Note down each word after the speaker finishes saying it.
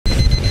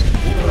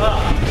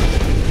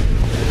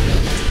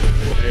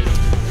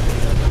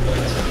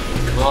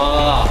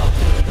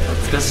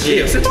しい。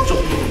痩せたちょっと。い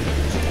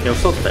や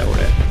太ったよ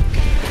俺。い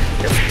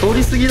や太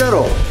りすぎだ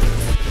ろ。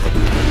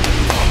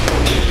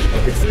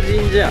鉄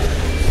人じゃん。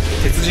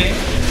鉄人？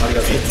あり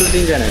がとう。鉄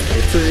人じゃない、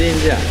鉄人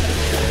じゃん。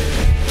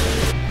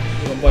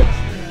乾杯。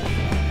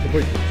乾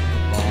杯。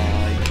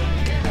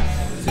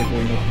成功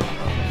祈って。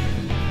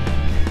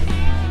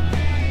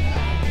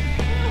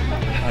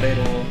晴れ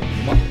ろ。う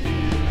まっ。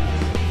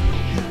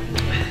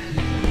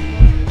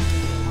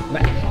うま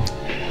い。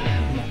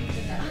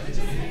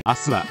明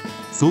日は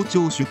早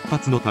朝出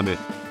発のため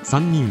3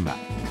人は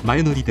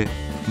前乗りで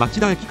町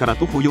田駅から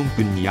徒歩4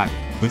分にある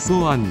武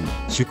装庵に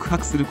宿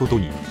泊すること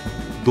に。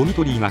ドミ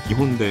トリーが基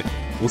本で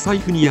お財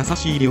布に優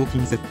しい料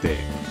金設定、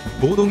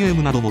ボードゲー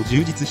ムなども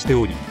充実して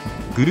おり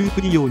グルー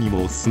プ利用に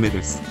もおすすめ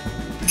です。こ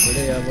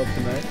れやばくな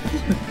い？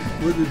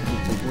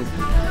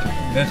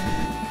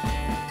ね。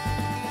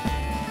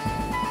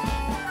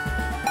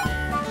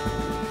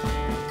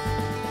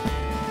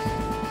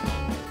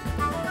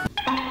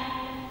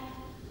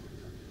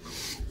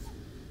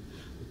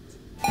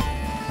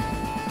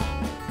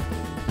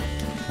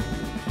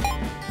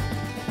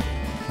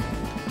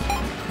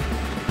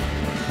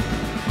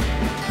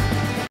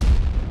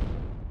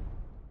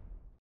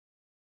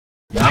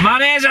やま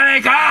ねえじゃね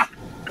えか。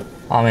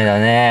雨だ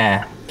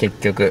ね結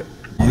局。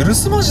許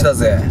すまじだ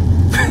ぜ。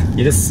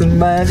許す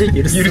まじ、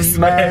許す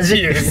ま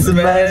じ、許す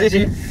ま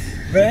じ。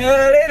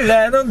我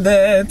らの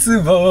夏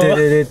を。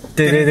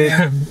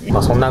ま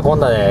あそんなこん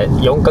なで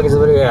4ヶ月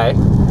ぶりぐらい。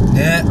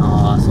ね。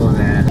ああそう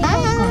ね。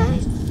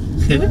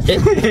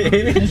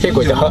結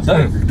構いた。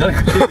誰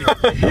か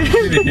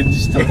返事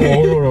した。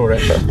俺。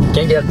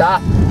元気だっ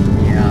た？い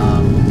や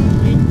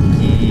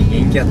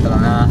元気やったか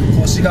な。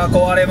腰が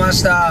壊れま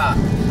した。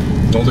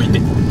喉痛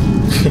い。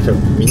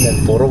みんな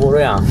ボロボロ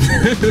やん。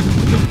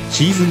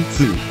シーズン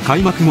2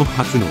開幕後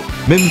初の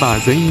メンバ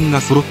ー全員が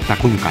揃った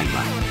今回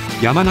は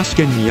山梨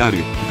県にあ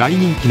る大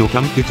人気のキ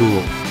ャンプ場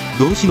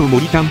道志の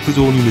森キャンプ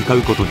場に向か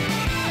うことに。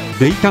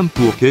デイキャン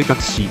プを計画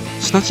し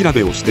下調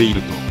べをしてい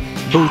ると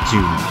道中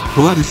に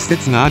とある施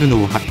設がある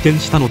のを発見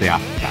したのであっ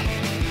た。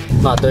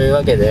まあという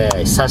わけで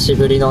久し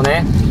ぶりの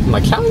ね、ま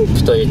あ、キャン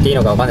プと言っていい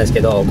のかわかんないですけ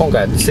ど今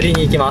回は釣り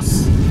に行きま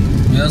す。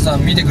皆さ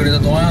ん見てくれた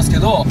と思いますけ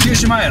ど、休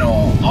止前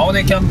の青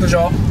根キャンプ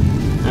場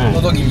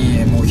の時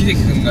にもう秀樹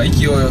君が意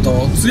気揚々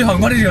と「釣りは生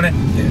まれるよね」って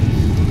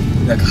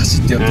なんか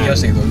走って寄ってきま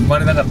したけど、生ま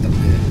れなかったん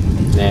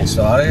で、ね、ち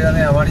ょっとあれが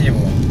ねあまりに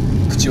も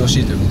口惜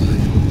しいということで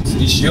釣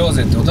りしよう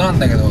ぜってことなん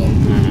だけど、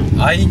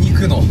あいに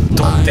くの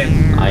得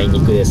点。あい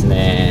にくです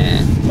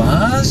ね。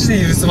マジ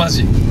で許すま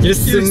じ。許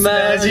す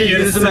まじ、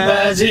許す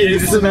まじ、許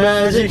す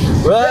まじ。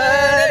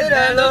我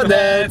らの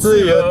夏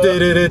よ、て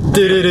るるて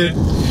るる。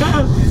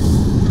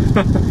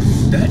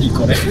何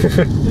これ。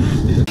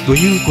と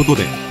いうこと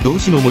で道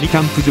志の森キ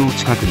ャンプ場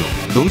近くの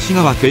道志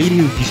川渓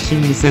流フィッシ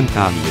ングセン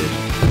ターによ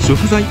り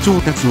食材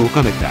調達を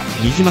兼ねた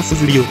ニジマス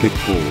釣りを決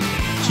行。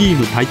チー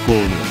ム対抗の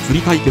釣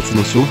り対決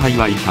の勝敗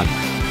はいかに。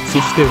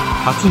そして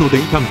初のデ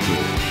イキャンプを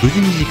無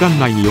事に時間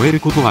内に終える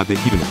ことはで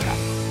きるのか。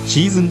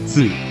シーズン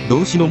2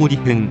道志の森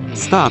編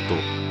スタート。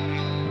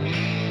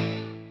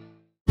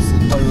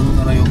夜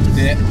なら寄っ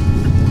て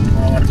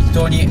適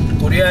当に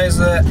とりあえ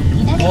ず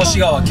道志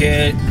川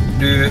渓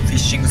流フィッ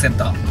シングセン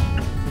ター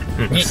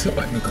に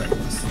向かいま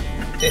す。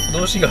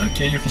道志川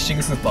渓流フィッシン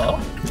グスーパ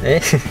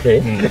ー？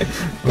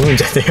うん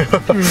じゃねえよ。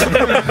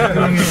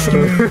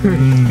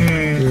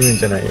うん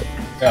じゃないよ。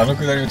あの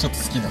くだりはちょっと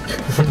好きなんだよ。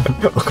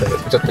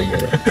ちょっと嫌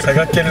だ。下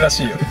がってるら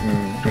しいよ。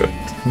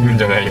うん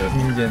じゃないよ。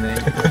うんじゃない。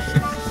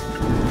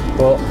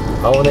ここ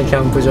青根キ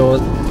ャンプ場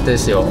で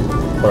すよ。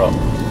ほら。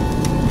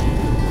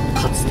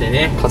かつ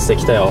て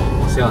来たよ。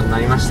お世話にな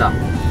りました。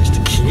ちょ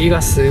っと霧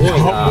がすごい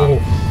な。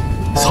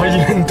サイ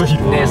レントヒ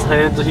ルね、サイ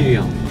レントヒル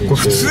やん。これ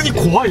普通に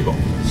怖いわ。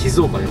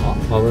静岡では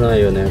危ない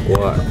よね、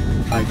怖い。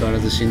相変わら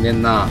ず死んで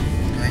んな。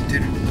泣いて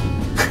る。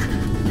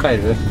帰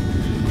る？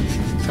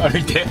歩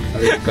いて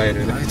帰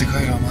る。歩いて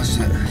帰るわマジ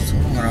で。そ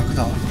の方が楽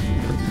だわ。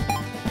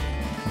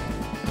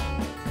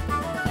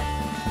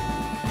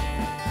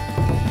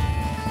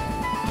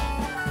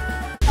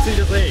着い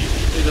たぜ。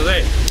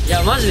い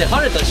やマジで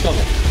晴れた。しかも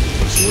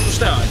仕事し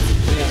たよ。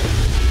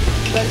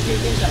釣り経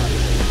験者なんで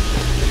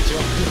すよ。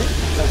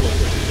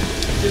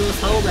うちの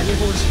竿が2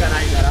本しか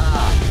ないから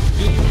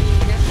ギリギリ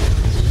ね、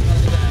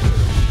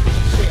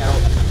してやろ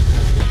うかな。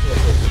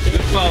グ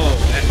ッパワーを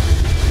ね、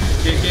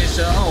経験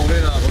者の俺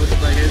と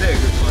大平で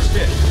グッパーし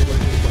て、これグ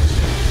ッパーし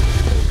て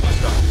ま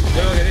した。と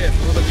いうわけでそ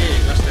の時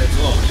出したや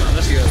つを今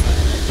出してください。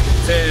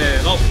せ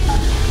ーの。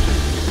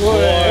お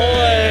い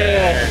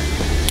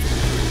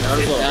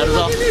やる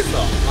ぞ。負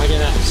け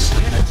ない。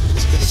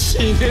死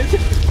ね。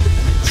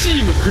チ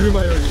ーム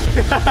車より。う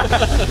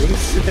る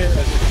せえ。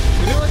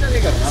車じゃね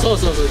えからな。そう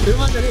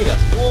車じゃねえか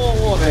ら。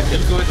もうね、手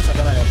に加えた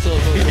魚よ。そ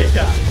う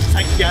さ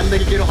っきあんだ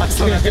けゲロ吐き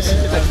そうなんか死ん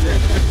でたしね。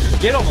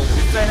ゲロも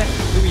実際ね、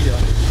海では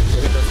そ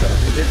れだったら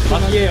絶対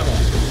負けよ。と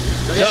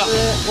りあえ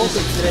ず多く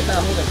釣れた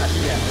方が勝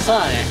ちだよ。そ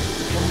うだね。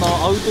こんな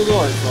アウト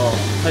ドアでさ、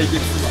対決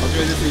するの初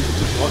めてすぎて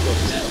ちょっとワクワ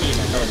クして。いい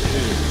ね。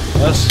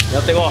よし、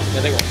やっていこう。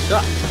で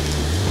は。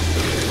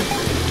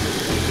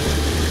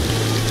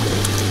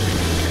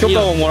許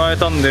可をもらえ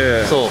たん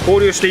で放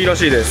流していいら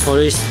しいです。放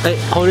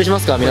流しま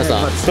すか皆さ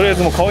ん。とりあえ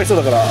ずもうかわいそう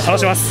だから離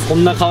します。こ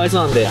んなかわい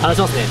そうなんで離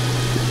しますね。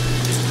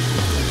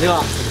では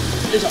よ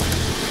いしょ。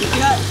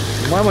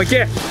お前も行け。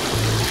行っ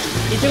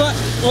てこい。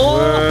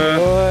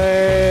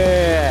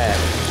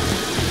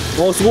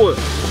おおすごい。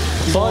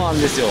そうなん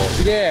ですよ。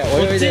すげえ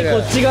泳いでる。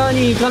こっち側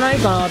に行かない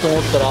かなと思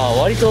ったら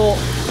割と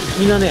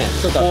みんなね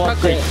ちょっと深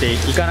く行って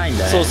行かないん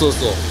だね。そうそう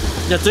そう。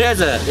じゃあとりあえ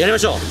ずやりま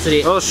しょう釣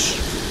り。よし。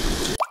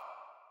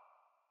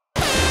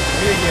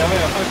やばい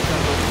よ、早くしない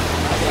と。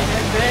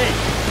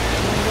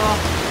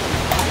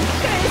一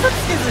回餌つ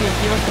けずに行き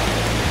ました。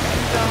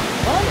そ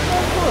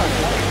うなん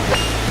だ。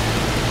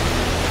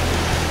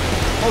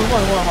あ、うまいうま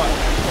いうま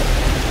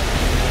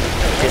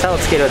い。餌を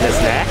つけるんで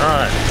すね。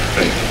はい。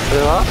そ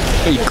れは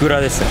イクラ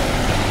です。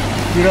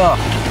いら。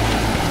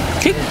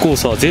結構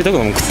さ贅沢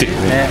なもん食ってるよ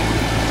ね。ね。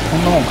こ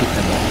んなもん食ってん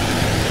だ。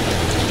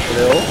こ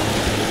れを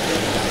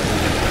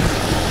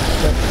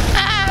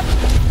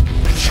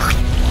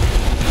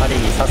針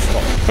に刺すと。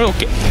これオッ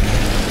ケー。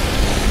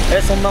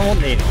そんなもん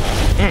でいいの？う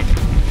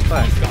ん。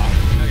はい。いいっすか？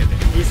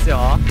いいっすよ。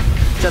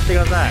いっちゃってく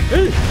ださい。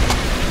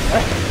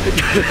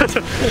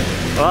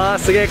わあ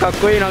すげえかっ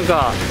こいいなん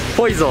か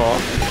ぽいぞ。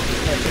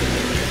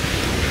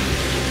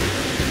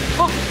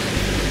あ、来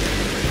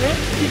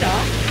た？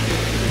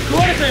食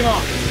われた今。そ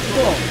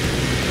う。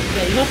い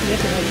やいますね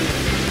そこに。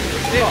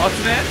集め？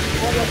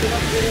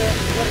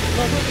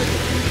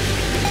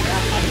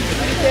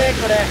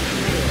これ。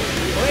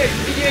これ一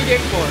匹目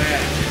結構ね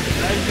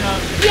大事な。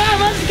いや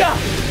マジか。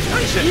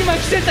今来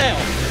てたよ。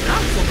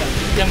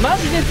いやマ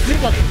ジで強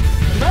かった。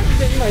マジ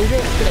で今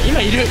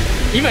いる。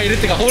今いるっ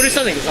てか放流し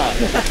たんだけどさ。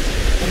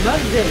マ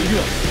ジでいる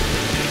よ。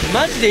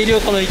マジでいるよ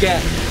この池。い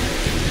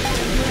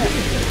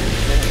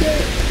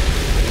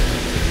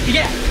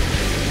け。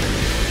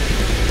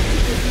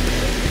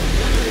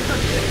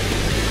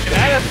ま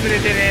だ釣れ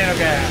てねえの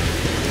かよ。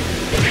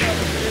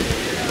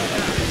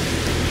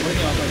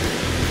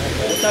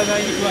お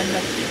互いに不安にな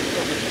っている。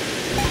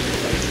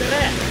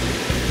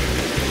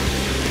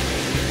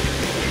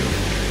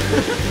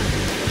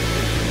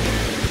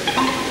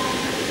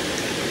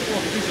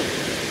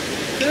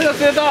釣れた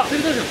釣れた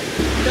じゃん。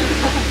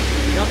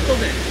やっと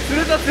ね。釣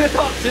れた。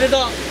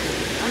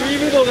海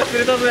ぶどうが釣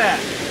れたぜ。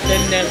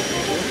天然。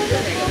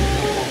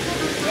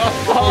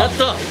やっ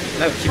た。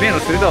なんかきめえの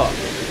釣れたわ。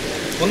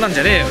こんなん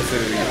じゃねえよ釣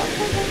るには。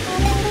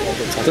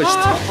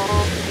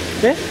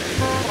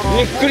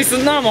びっくりす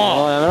んな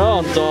もう。やめ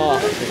ろほんと。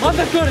ま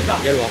た食われた。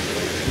やるわ。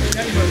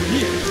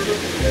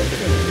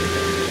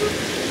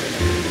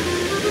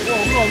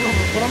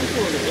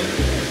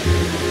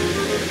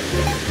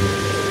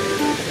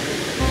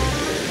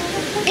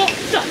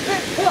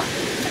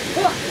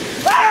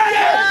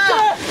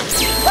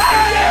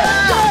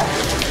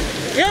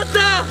やった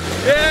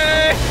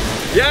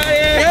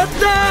やっ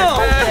た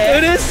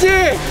嬉しい。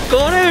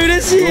これ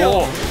嬉しい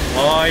よ。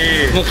かわい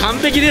い。もう完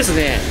璧です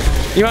ね。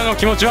今の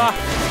気持ちは？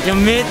いや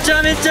めち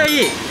ゃめちゃい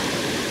い。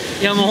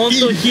いやもう本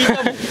当聞いた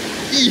もん。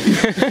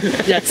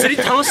いや釣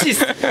り楽しいっ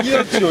す。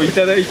命をい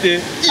ただいていい。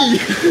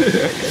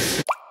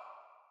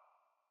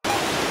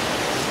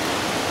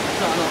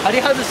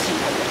針外し。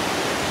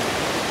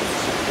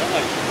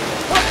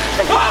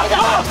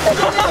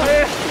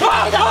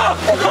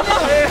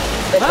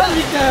マ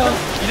ジかよ。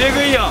入れ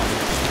食いやん。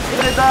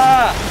釣れた。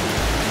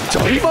ジ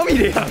ョリまみ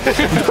れやん。なんで？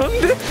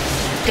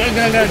ガン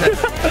ガンガンガン。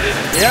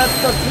やっ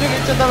た釣りめ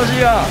っちゃ楽しい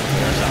やん。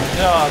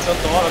じゃあちょっ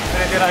とまだ釣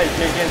れてない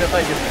経験者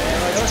対決ね。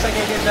よっしゃ経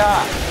験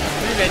者。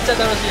釣りめっちゃ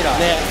楽しいな。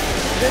ね。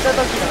釣れた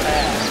時の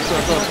ね。そう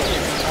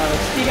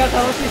引きが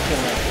楽しいっすよ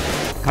ね。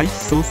開始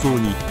早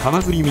々に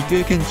川釣り未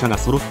経験者が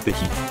揃って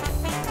ヒット。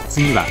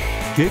次は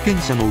経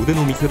験者の腕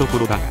の見せ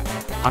所だが、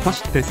果た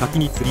して先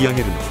に釣り上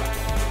げるのは。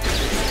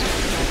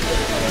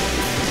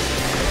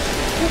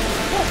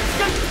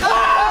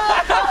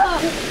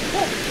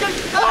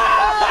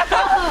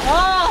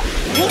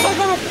お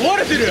魚壊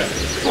れてる。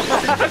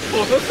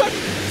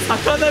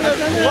魚が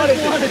壊れ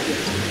てる。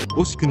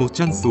惜しくも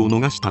チャンスを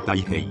逃した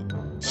大平。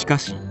しか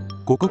し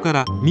ここか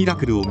らミラ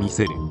クルを見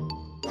せる。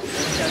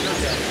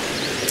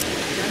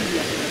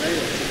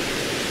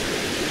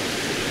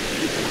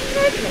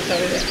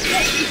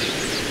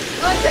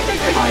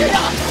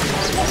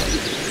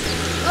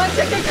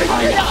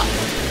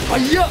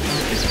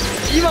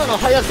今の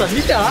速さ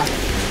見た？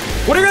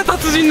これが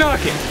達人なわ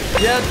け。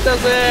やった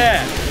ぜ。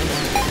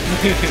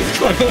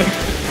変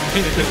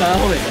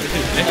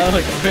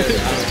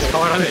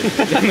わらない。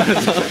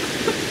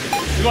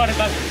言われ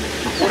た。こ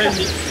れ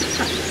に。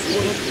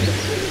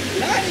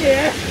なん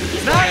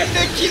で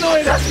木の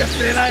枝しか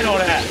釣れないの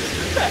俺。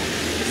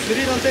釣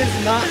りのセンス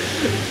な。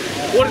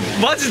俺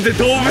マジで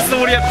動物の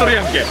森やっとる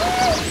やんけ。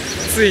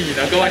ついに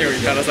仲間にも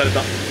話され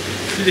た。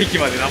秀樹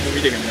まで何も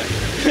見てくんない。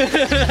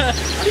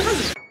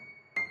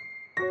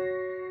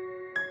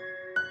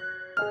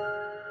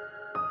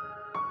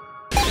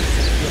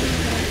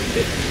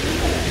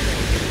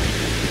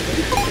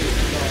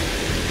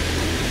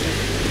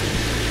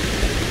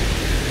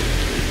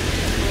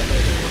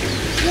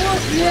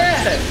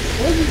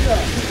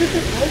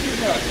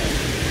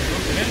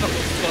変なコツ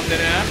掴んで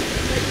ね。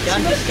や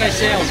んでしっかりし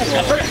てよ。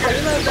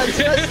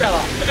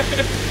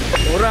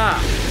ほら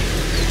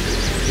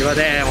今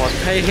ね、もう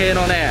太平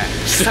のね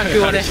秘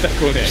策をねして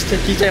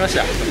聞いちゃいまし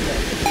た。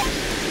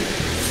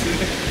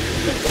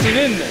釣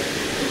れんのよ。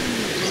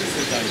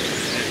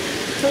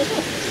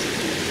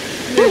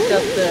釣れちゃ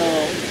ったよ。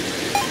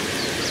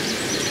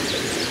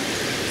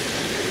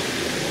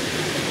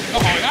お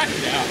い、なんだよ。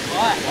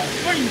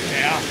おい、んだ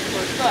よ。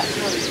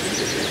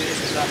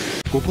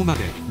ここまで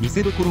見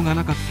せどころが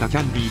なかったキ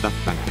ャンディーだっ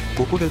たが、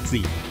ここでつ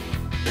いに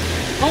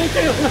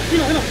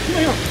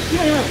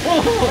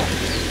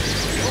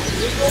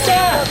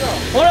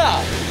ほ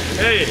ら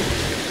え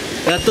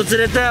い、やっと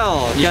釣れた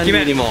よ。キャンデ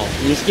ィーにも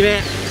2匹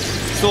目。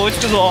そう追いつ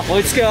くぞ。追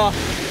いつくよ。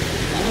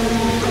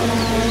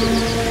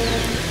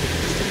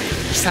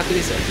秘策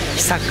ですよ、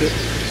秘策。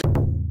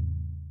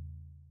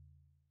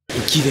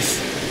浮きで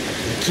す。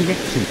浮きね。浮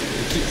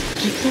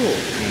きと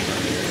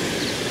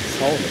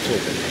竿の頂点。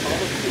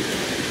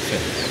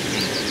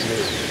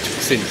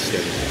直線にして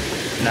やる。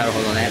なる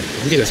ほどね。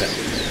見てください。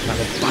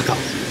バカ。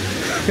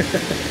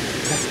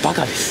バ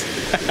カです。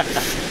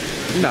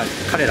今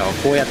彼らは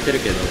こうやってる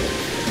けど、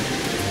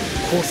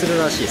こうする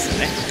らしいですよ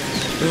ね。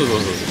そう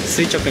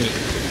垂直に。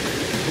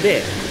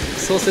で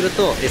そうする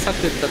と餌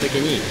食った時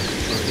に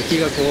浮き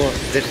がこう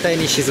絶対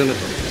に沈むと、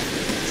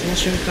その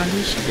瞬間に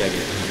引き上げ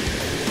る。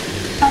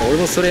俺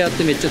もそれやっ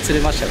てめっちゃ釣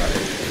れましたからね。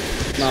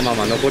まあ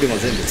残りも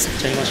全部釣っ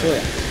ちゃいましょう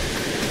や。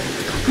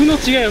格の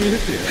違いを見せ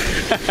てる。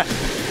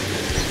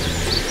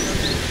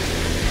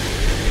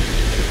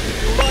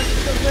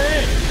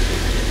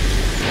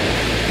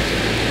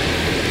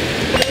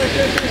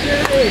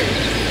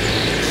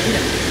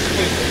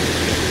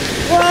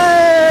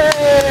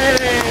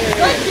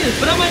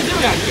プラマイゼロ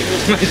やんけ。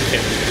マジで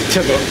ち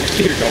ょっと来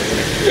てるかもこ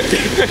れ。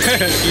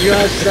来ま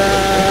した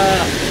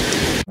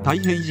太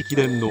平直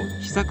伝の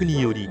秘策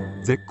により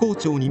絶好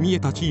調に見え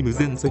たチーム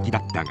全席だ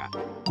ったが、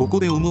ここ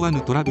で思わ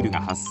ぬトラブルが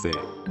発生。は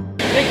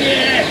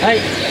い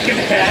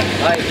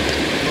はい。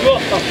うわ、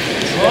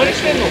あれ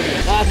してんの。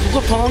あ、こ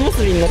こ玉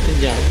結びになってん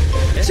じゃん。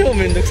超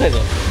めんどくさいぞ。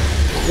こ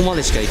こま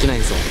でしか行けないん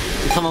ですよ。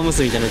玉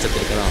結びみたいになっちゃって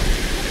るから。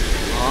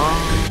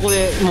ここ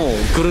でもう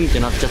ぐるんって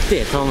なっちゃっ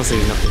て玉結び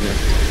になってるね。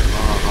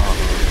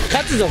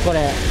勝つぞこ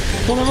れ。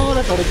このまま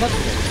だと俺勝つ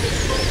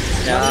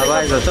ぞ。や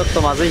ばいぞ、ちょっ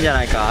とまずいんじゃ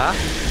ないか。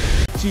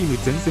チーム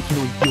全席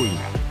の勢い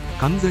が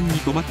完全に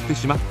止まって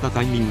しまった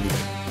タイミングで、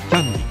キ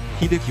ャンディ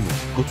秀樹も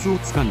コツを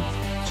つかみ、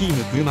チー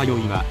ム車酔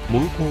いは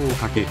猛攻を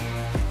かける。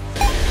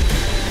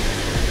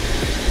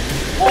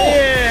おお、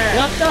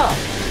やった。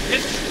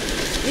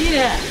いい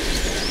ね。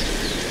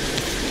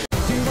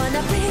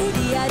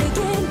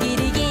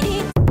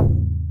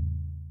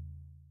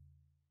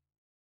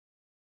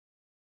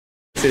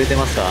釣れて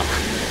ますか。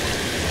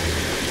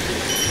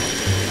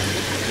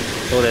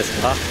どうで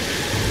すか。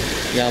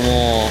いや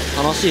も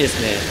う楽しいで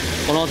すね。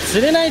この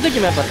釣れない時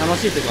もやっぱ楽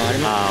しいとこあり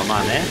ます。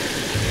まあね、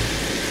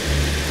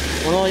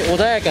この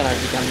穏やかな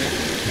時間ね、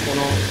こ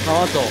の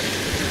川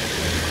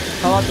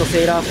とセ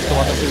ーラー服と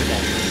私みたい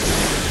な。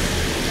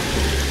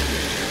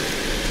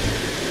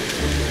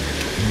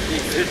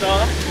釣れた？釣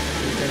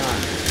れてない。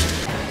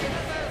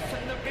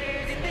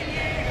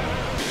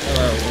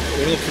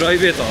俺のプライ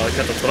ベートの歩き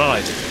方取らな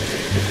いで。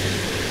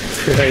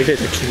プライベー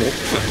トキモ。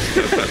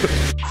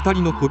2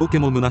人の小ボケ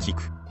も虚し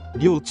く、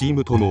両チー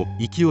ムとも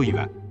勢い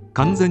は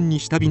完全に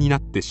下火にな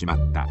ってしま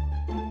った。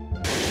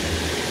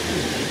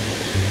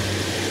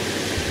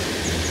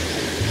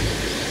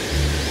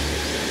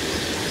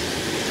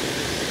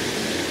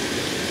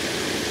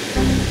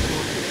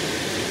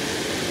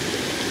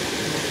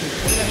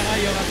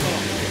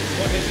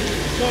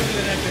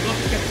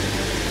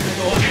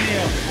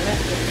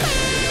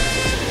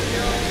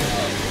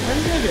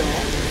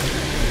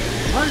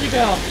マジか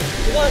よ。こ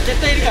こ絶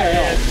対いるからよ。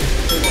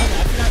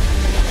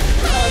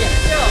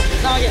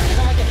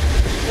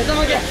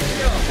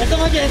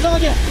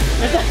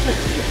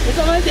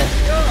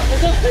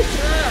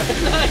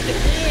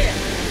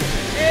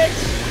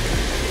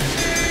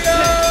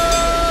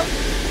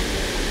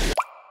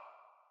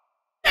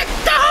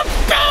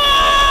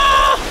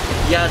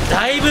いや、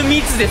だいぶ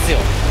密ですよ。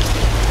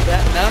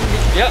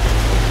いや、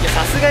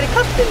さすがに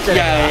勝ってんじゃな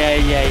いか。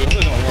いや。そ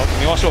れでも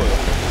見ましょうよ。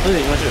それ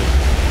で見ましょうよ。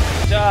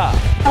じゃあ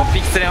6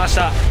匹釣れまし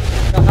た。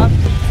8匹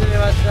釣れ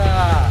ました。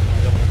あ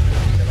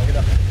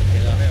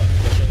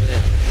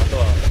と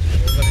は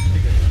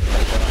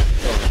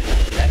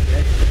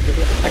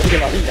飽きれ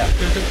ばいいんだ。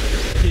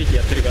ヒリキ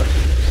やってるから。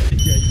ヒ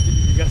リキは一匹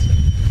逃がした。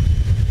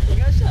逃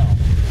がしたの？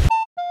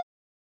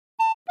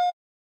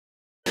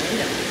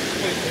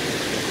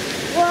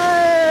わ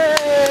ーい。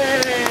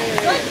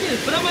さっきの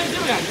プラマイゼ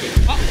ロやんけ。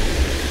あ、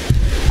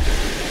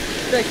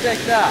来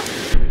た。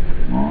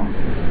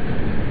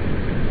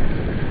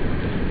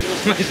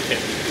マジで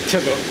ちょ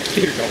っと来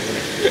てるかも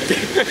ね。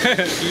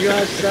来ま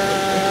した。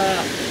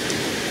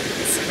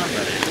掴ん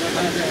だね。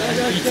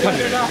いつかね。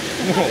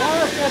もう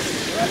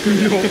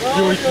海の領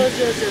域。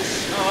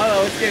まだ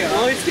追いつけるよ。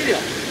追いつけるよ。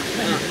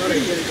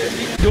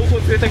両方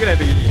釣れたぐらい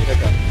の時になん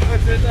か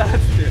釣れたっつっ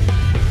て。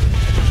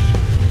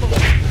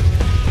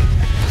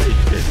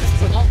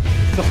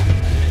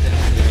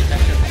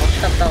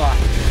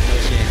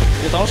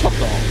楽しかった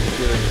な。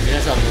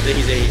皆さんもぜ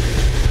ひぜひ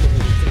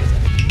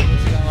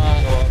西側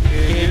渓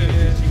流フ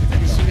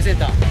ィッシングセン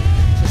ター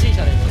初心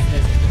者でもです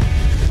ね。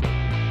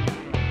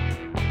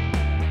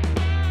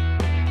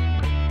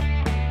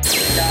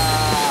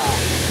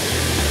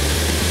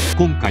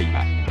今回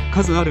は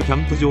数あるキャ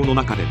ンプ場の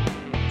中でも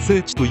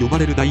聖地と呼ば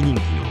れる大人気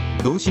の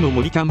道志の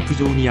森キャンプ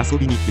場に遊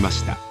びに来ま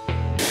した。い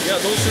や、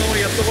道志の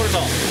森やっと来れた。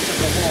もう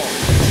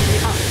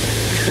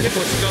結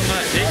構時間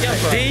な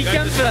い。デイキ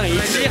ャンプなのに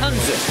1時半で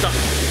すよ。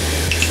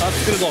さあ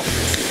作るぞ。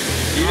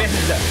リベンジ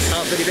だ。タ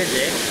ープリベンジ。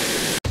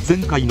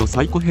前回の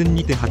サイコ編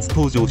にて初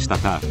登場した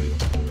ター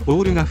プオ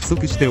ールが不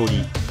足してお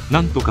り、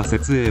なんとか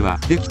設営は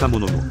できたも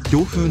のの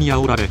強風に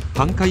煽られ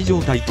半壊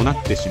状態とな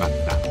ってしまっ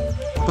た。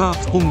タ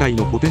ープ本来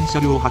のポテンシ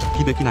ャルを発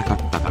揮できなかっ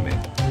たため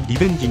リ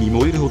ベンジに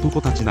燃える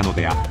男たちなの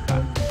であった。か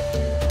っこ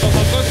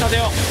よく立て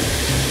よう。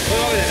とい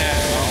うわけでね、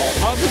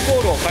タープコ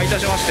ールを買い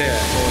足しまして、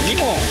2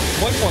本も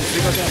う1本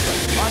追加しまし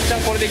た。ワンチ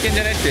ャンこれでいけんじ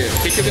ゃねって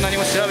結局何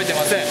も調べて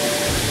ません。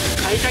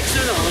開拓す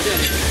るのが間違い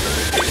ない。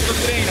テスト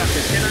プレイなんて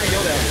してない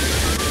ようだよ。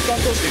期間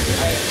通していく。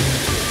はい。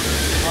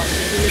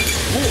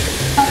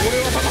お、これ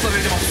は高さ出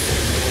てま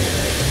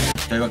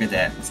す。というわけ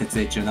で設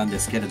営中なんで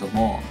すけれど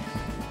も、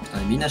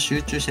みんな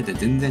集中してて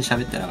全然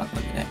喋ってなかった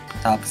んでね、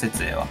タープ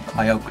設営は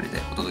早送り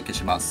でお届け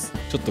します。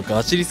ちょっと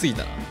ガチりすぎ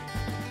たな。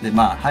で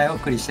まあ早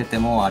送りしてて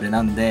もあれ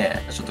なん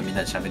で、ちょっとみん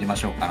なで喋りま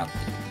しょうかなって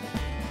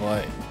いう。は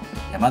い。い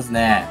やまず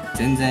ね、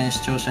全然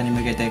視聴者に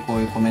向けてこう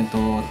いうコメント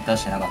を出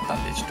してなかった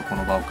んで、ちょっとこ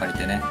の場を借り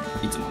てね、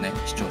いつもね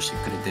視聴して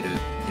くれてる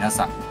皆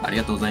さんあり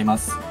がとうございま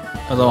す。あり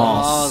がとうござい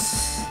ま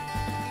す。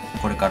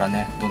これから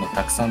ねどんどん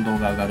たくさん動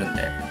画上がるん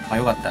で、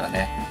よかったら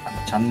ね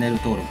チャンネル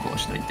登録を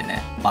しといて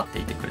ね、待って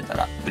いてくれた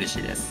ら嬉し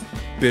いです。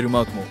ベル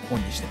マークもオ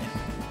ンにしてね。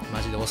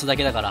マジで押すだ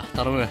けだから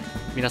頼む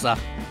皆さん。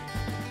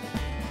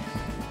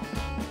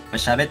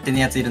喋ってね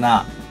えやついる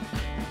な。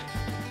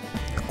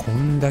こ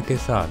んだけ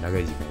さ長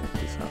い時間やっ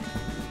てさ、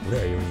俺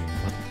ら4人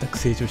全く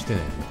成長してな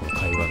いよね、この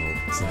会話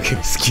のつなげる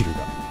スキルが。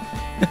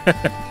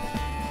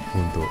ほ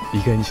んと意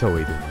外にした方が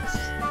いいと思います。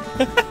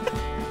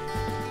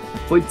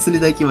こいつ釣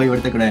り代金は言わ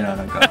れたくないな、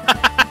なんか。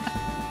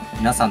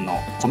皆さん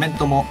のコメン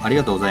トもあり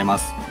がとうございま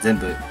す。全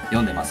部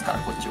読んでますから、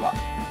こっちは。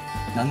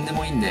何で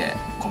もいいんで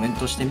コメン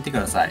トしてみてく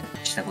ださい。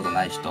したこと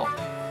ない人。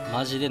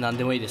マジで何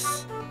でもいいで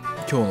す。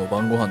今日の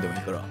晩ご飯でもい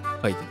いから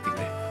書いてってく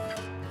れ。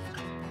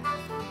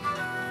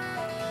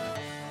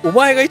お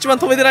前が一番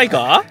止めてない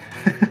か？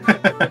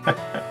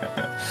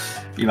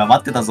今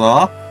待ってた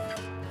ぞ。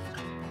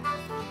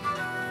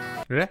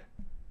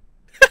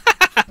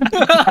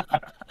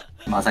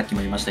まあさっきも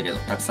言いましたけど、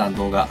たくさん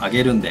動画上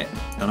げるんで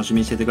楽しみ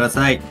にしててくだ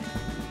さい。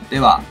で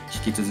は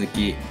引き続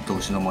き道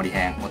志の森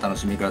編お楽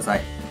しみくださ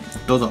い。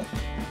どうぞ。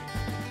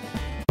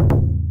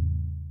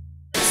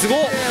すごっ、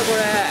これ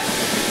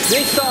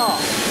できた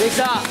でき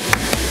た。い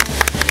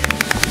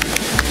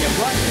や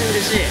マジで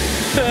嬉しい。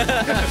こ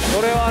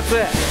れは熱い。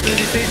普通に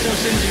成長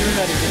してる自分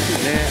らに嬉し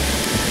いね。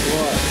す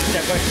ごい。じ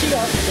ゃあこれ火が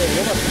あって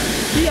よかった。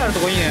火あると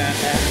こいいね。いやも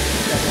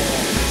う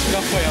時間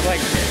もやばいっ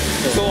て。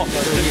そう。終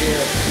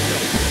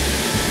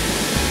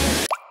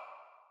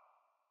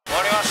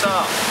わりました。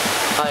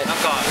はい。なん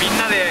かみん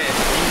なで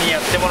や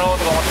ってもらおう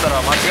とか思った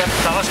ら間違っ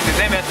て楽しくて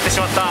全部やってし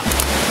まった。やっ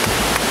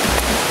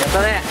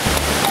たね。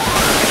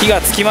火が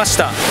つきまし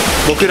た。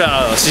僕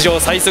らの史上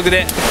最速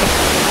で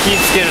火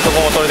つけるとこ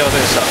も取れてませ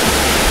んでした。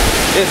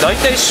大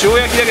体塩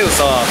焼きだけど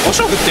さ、胡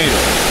椒振ってみる。オ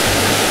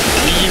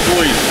リーブ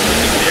オイル。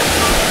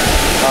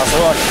あ、そ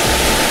れはあり。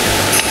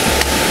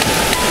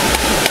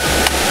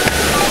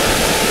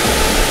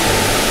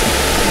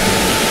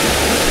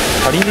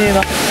足りねえ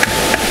な。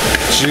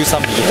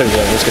13匹あるぐ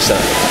らい、もしかしたら。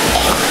ま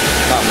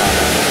あまあ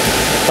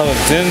多分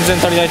全然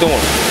足りないと思う。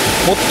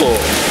もっと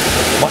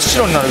真っ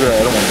白になるぐらい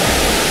やるもんな。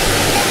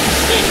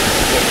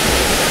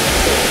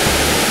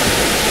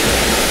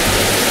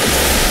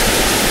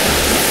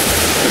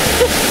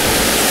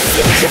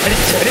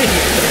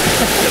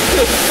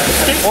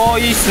ああ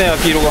いいっすね、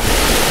焼き色が。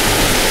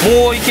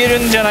もういける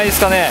んじゃないです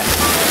かね。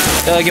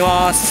いただき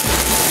ます。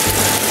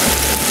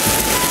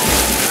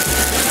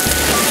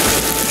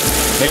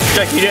めっ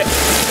ちゃヒレう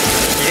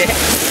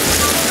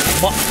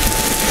まっ。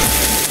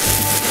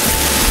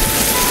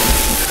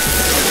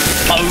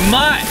あ、う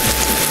まい。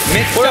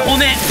めっちゃ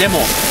骨。でも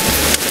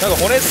なんか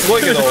骨すご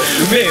いけどう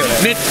めえよね。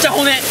めっちゃ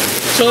骨、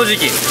正直。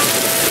ヒ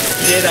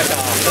レだか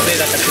骨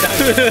だか知らん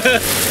けど。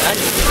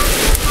何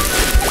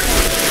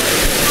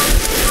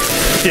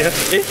いや、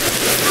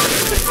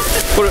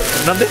これ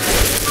なんで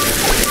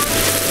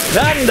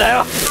なんだ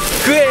よ、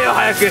食えよ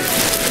早く。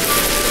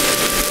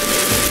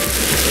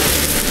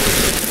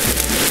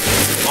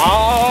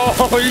あ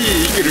あい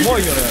い、いける。うま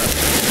いよね。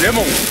レ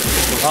モン。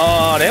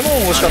ああレモ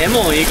ン欲しかった。レ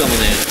モンいいかもね。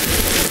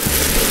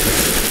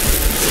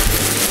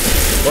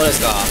どうです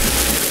か？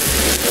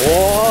お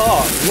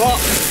お、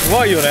う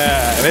まいよね。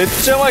めっ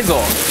ちゃうまいぞ。どう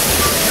よ。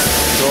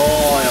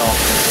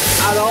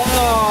あ、どう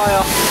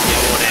よ。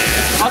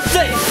熱い。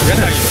屋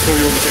台のそう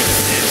いうお店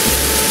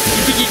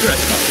1匹いくらで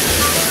すか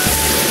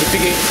？1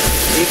匹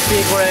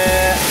これ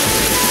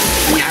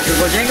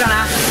250円か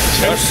な。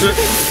安っ。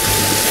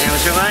もう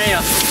しょうがないよ、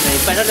いっ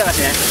ぱい食べたからし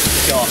ね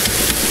今日。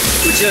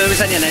うちの嫁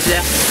さんには内緒だ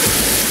よ。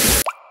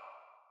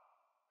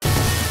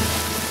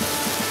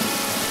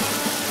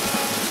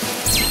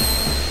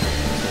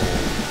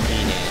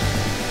いいね。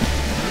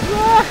う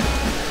わ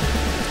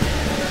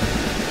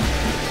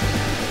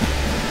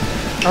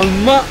あ、う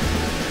まっ、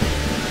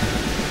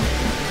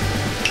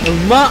う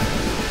まっ、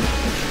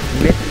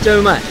めっちゃ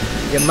うまい。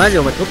いやマジ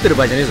お前撮ってる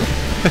場合じゃねえぞ。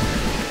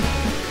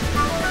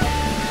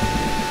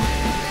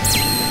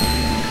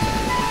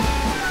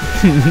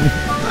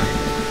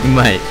う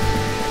まい。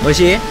美味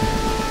しい？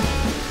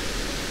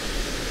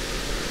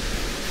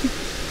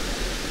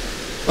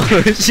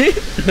美味しい？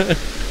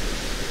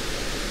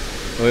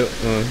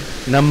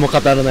何も語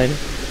らないね。い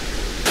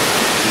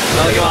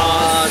ただき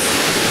ます。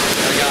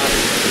いただきます。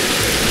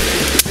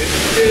びっ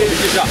く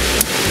りした。う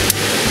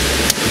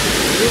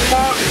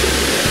まっ。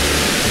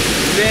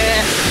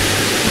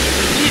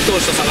いい通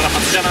した魚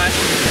初じゃない？初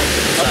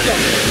だ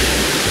ね。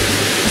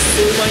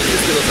そううまいんで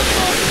すけど魚。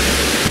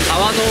川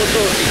の音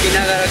を聞き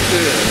ながら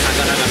食う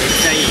魚がめっ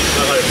ちゃいい。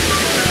わかる。う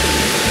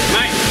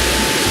まい。う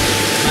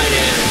まいね。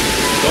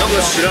なん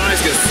か知らな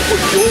いですけど、す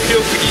ごい行儀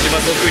よくニジ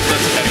マスを食いた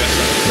ってなりまし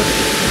た。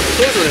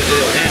それぞれで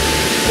はね、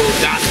こう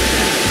ガッ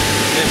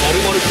ね、丸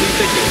々食い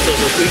たいっていう。そ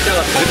うそう、食いた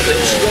かった。全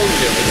然違うん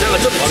だよね。なん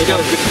かちょっと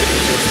違う食ってる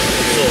気がします。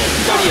そう、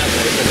イタリアン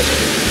なり方し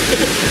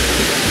てる。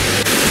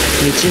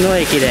道の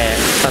駅で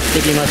買っ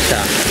てきました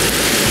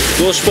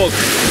道志ポーク。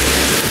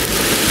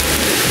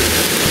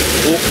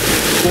お、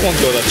5本っ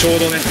てことはちょう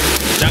どね、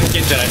じゃんけ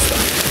んじゃないですか。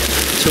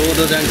ちょう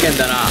どじゃんけん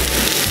だな。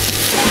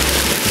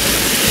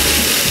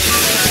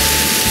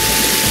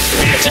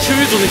めっちゃ醤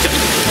油と出ちゃう。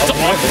あ、ごめ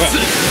ん。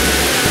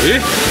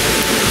え？いただ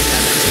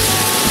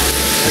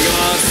き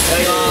ます。いた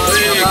だきま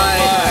す。乾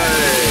杯。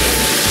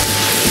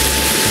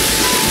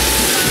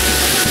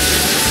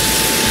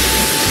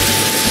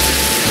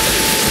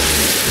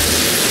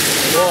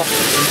うわ、す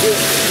ごい。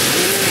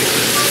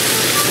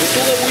音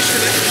が美味しく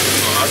ね。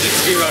味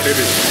付けがレベル。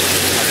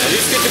味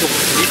付けっていうか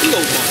肉が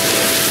うまい。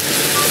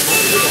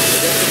う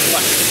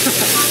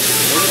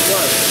ま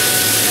い。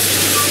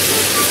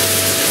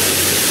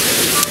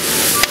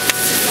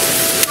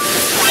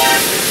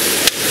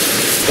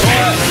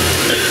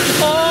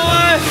お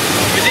い、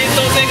無人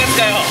島生活か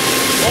よ。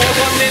黄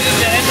金伝説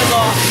じゃねえんだぞ。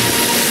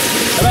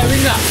やばい、み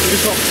んなうる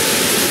そ。欲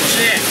し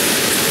い。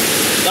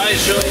大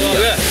将が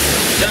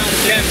じゃん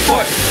けんぽ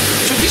い。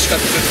チョキしか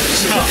作って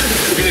ない。じゃん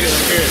け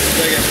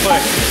んぽい。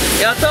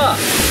やったー。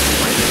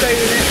毎回ね、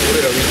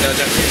俺らみんな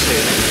じゃんけんして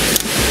る。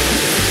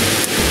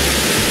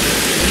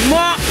う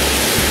まっ。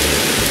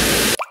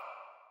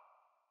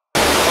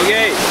オッケ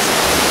ー。ち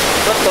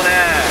ょっとね、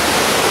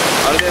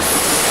あれです。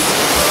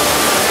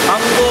飯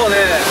盒で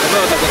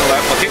米を炊くのが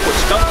やっぱ結構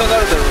時間かか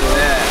るというこ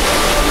とで、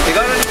手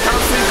軽に炭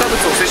水化物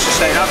を摂取し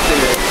たいなってい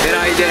う狙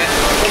いで、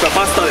今回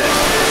パスタで、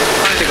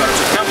かねてから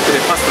ちょっとキャンプで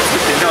パスタ作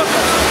ってみたかった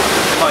んで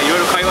す。まあいろい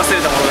ろ買い忘れ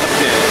たものがあっ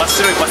て真っ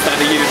白いパスタが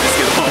できるんです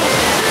けど、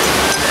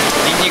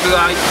ニンニク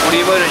がオリ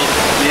ーブオイルに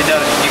入れてあ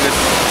るニンニク、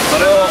そ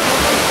れを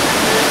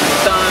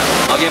一旦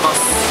揚げま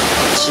す。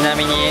ちな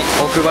みに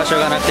置く場所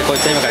がなくてこい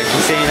つは今から犠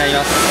牲になり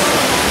ます。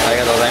あり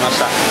がとうございまし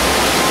た。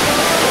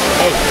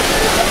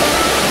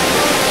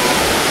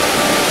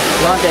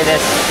不安定で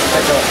す。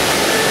隊長、こ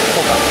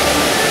うか。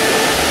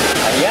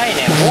早い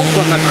ね、もうこ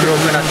んな黒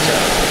くなっちゃ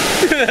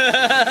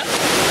う。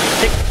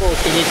結構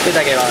気に入ってた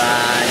けど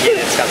な、家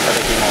で使った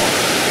時も。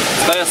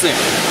使いやすい。そ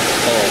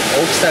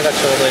う、大きさがち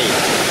ょうどいい。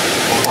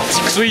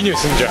クソいい匂い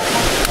すんじゃん。こ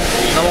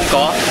んなもん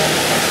か。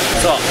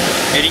さ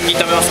あ、エリンギ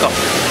炒めますか。は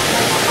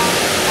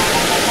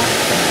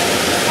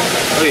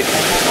い。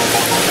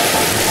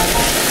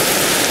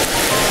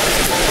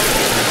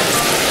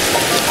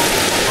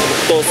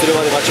沸騰する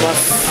まで待ちま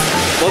す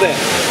ので、は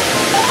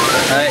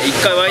い、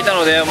1回沸いた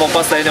のでもう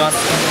パスタ入れてます。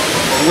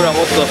僕ら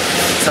もっと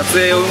撮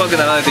影をうまく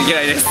ならないといけ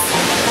ないです。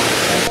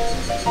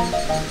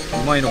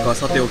うまいのか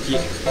さておき、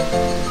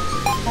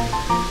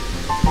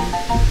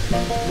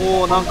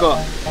もうなんか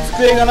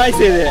机がない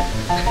せいで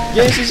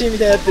原始人み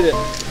たいになってる。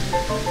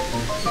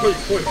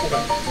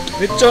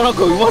めっちゃなん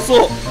かうま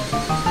そう。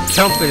キ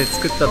ャンプで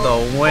作ったとは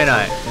思え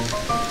ない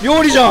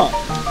料理じゃん。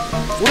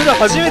俺ら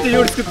初めて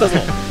料理作ったぞ。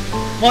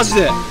マジ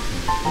で。う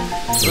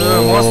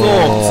まそう、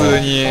普通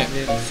に。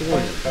すごい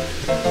ね。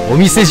お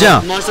店じゃ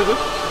ん。回しとく？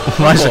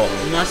回しとく。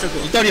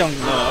イタリアン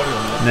があるよ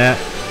ね。ね。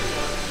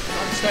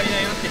足りな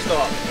いなって人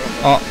は。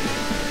あ、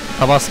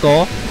タバス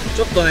コ？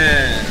ちょっと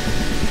ね、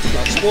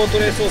チポート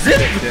レーソースで。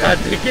あ、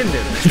でけんだ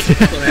よね。ちょっ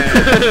とね、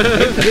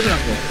全部なん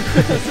か。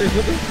そういう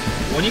こと？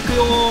お肉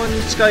用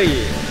に近い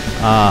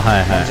感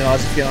じの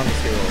味付けなんで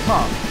すけど、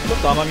まあちょっ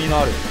と甘みの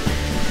ある。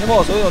で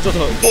もそういうのちょっと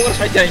唐辛子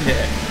入ってないんで。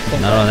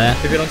なるほどね。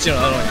ペペロンチー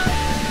ノなのに。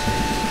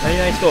足り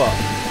ない人はう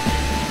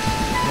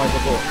まいこ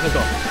となん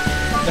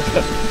か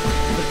ど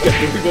う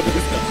いうこと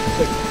ですか。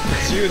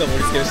自由な盛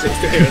り付けをしてる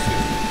人がいますけど。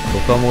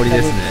ドカ盛り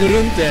ですね。く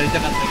るんとやりた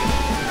かったけど、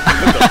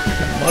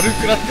丸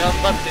くなって頑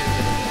張ってる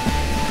けど。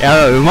い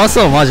や、うま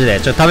そうマジ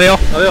で。ちょっと食べよう。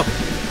食べよう。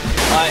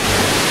はい、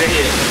ぜ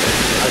ひ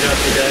味わっ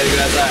ていただいてく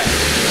ださい。い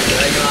た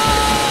だきま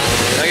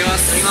す。いただきま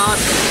す。いただきま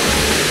す。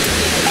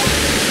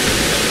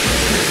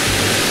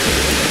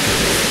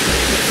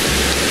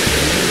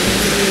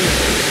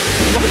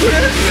くね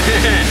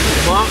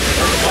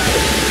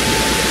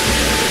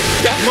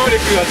キャンプ力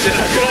がじゃ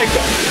なくない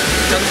か。ち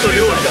ゃんと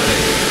料理だね。す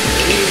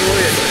ごい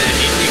ですね。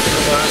ニンニクの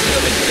バランス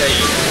がめっちゃいい。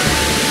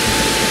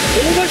香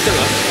ばしさ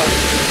がある。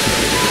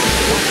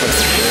ニ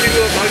ンニク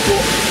が最高。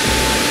キ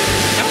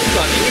ャンプ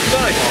はニンニク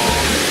がないかな。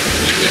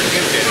ニンニク限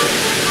定のニ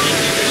ン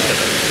ニク仕方。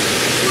う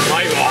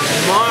まいわ。う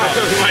まい。う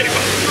まいわ。う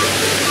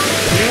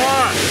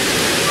まい。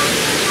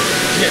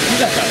いや、ピ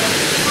ザか。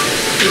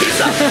ピ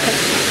ザ。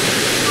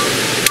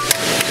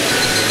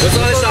ごちそうさ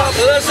までした。ごち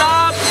そう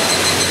さま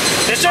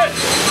でした。撤収。はい。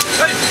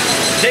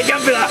デイキャ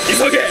ンプだ。急げ。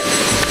急げ。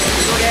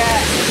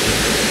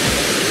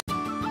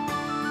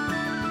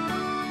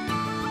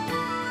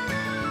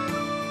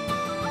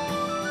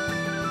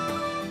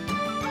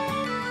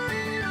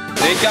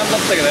デイキャンだっ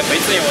たけど、やっぱい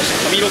つにも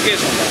神ロケー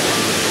ションだね。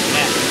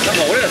なん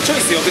か俺らチョ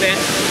イスよくね。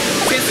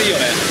センスいいよ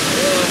ね。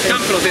キャ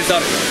ンプのセンスあ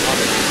る。実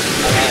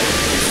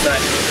際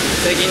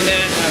最近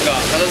ね、なんか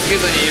片付け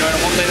ずにいろいろ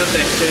問題になった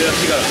りしてるら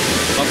しいから、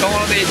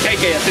若者でキャイ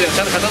キャイやってるよ。ち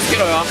ゃんと片付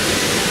けろよね。本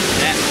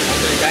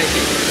当に大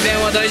事。自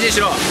然は大事にし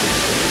ろ。なん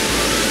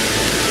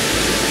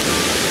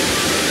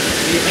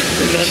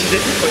で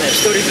これ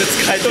一人ず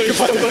つ変えていく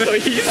ことい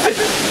いっす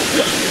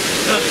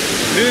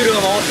ルール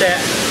を守って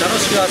楽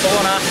しく遊ぼ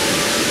うな。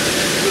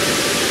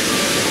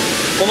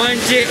お前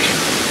んち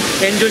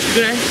天井低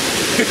くない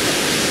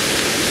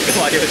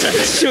マリオちゃん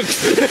でショック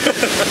する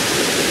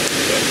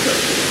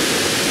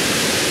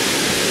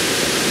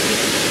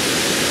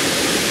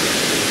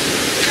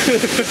それ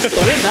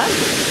何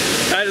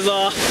帰る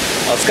ぞ。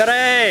お疲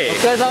れ。お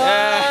疲れ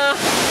様。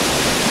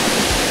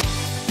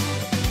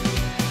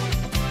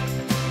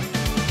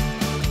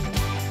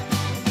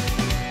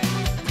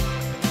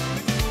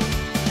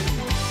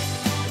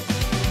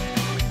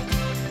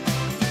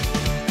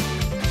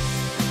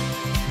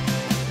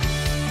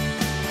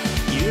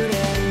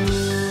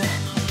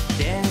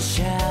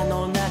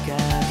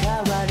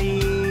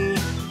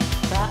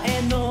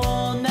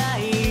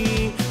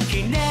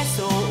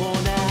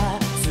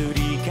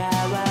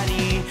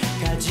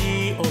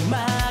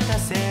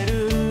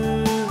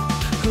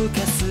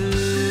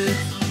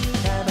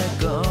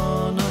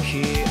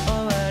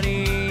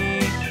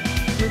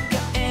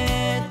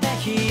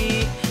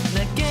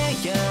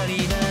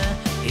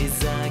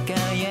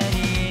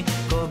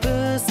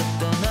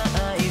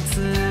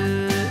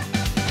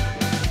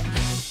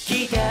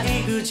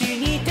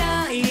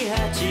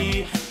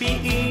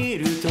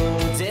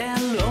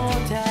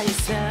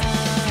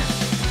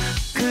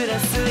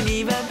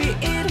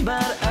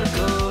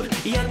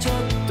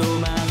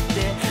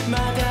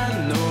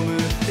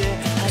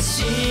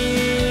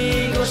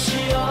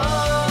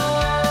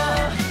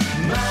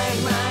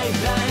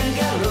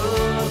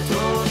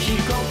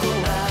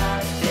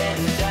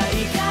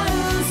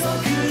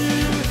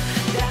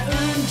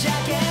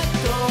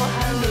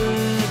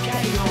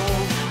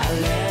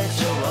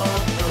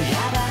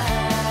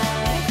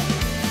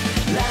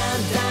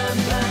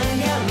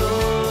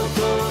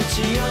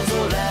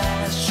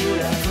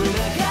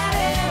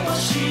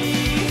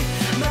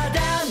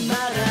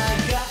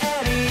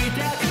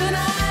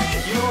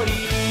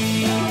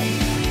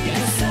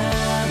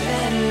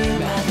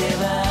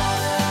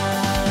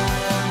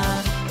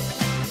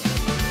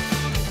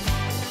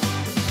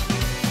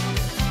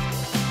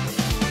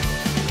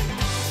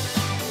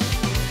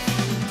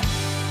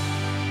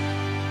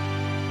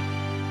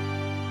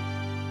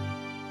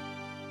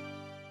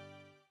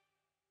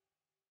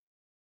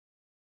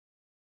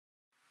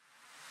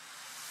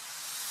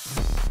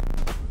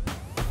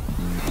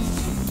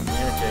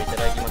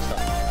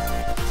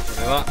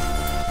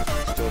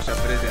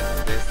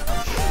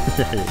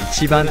いやいや、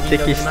一番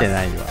適して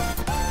ないわ。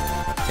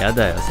や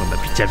だよ、そんな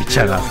ビチャビチ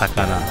ャな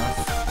魚。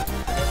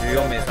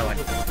14名様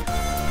に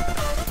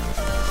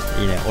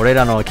いいね、俺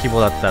らの規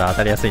模だったら当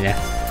たりやすいね。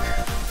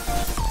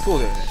そう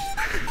だよね。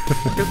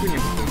逆に言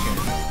うといけ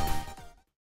ない。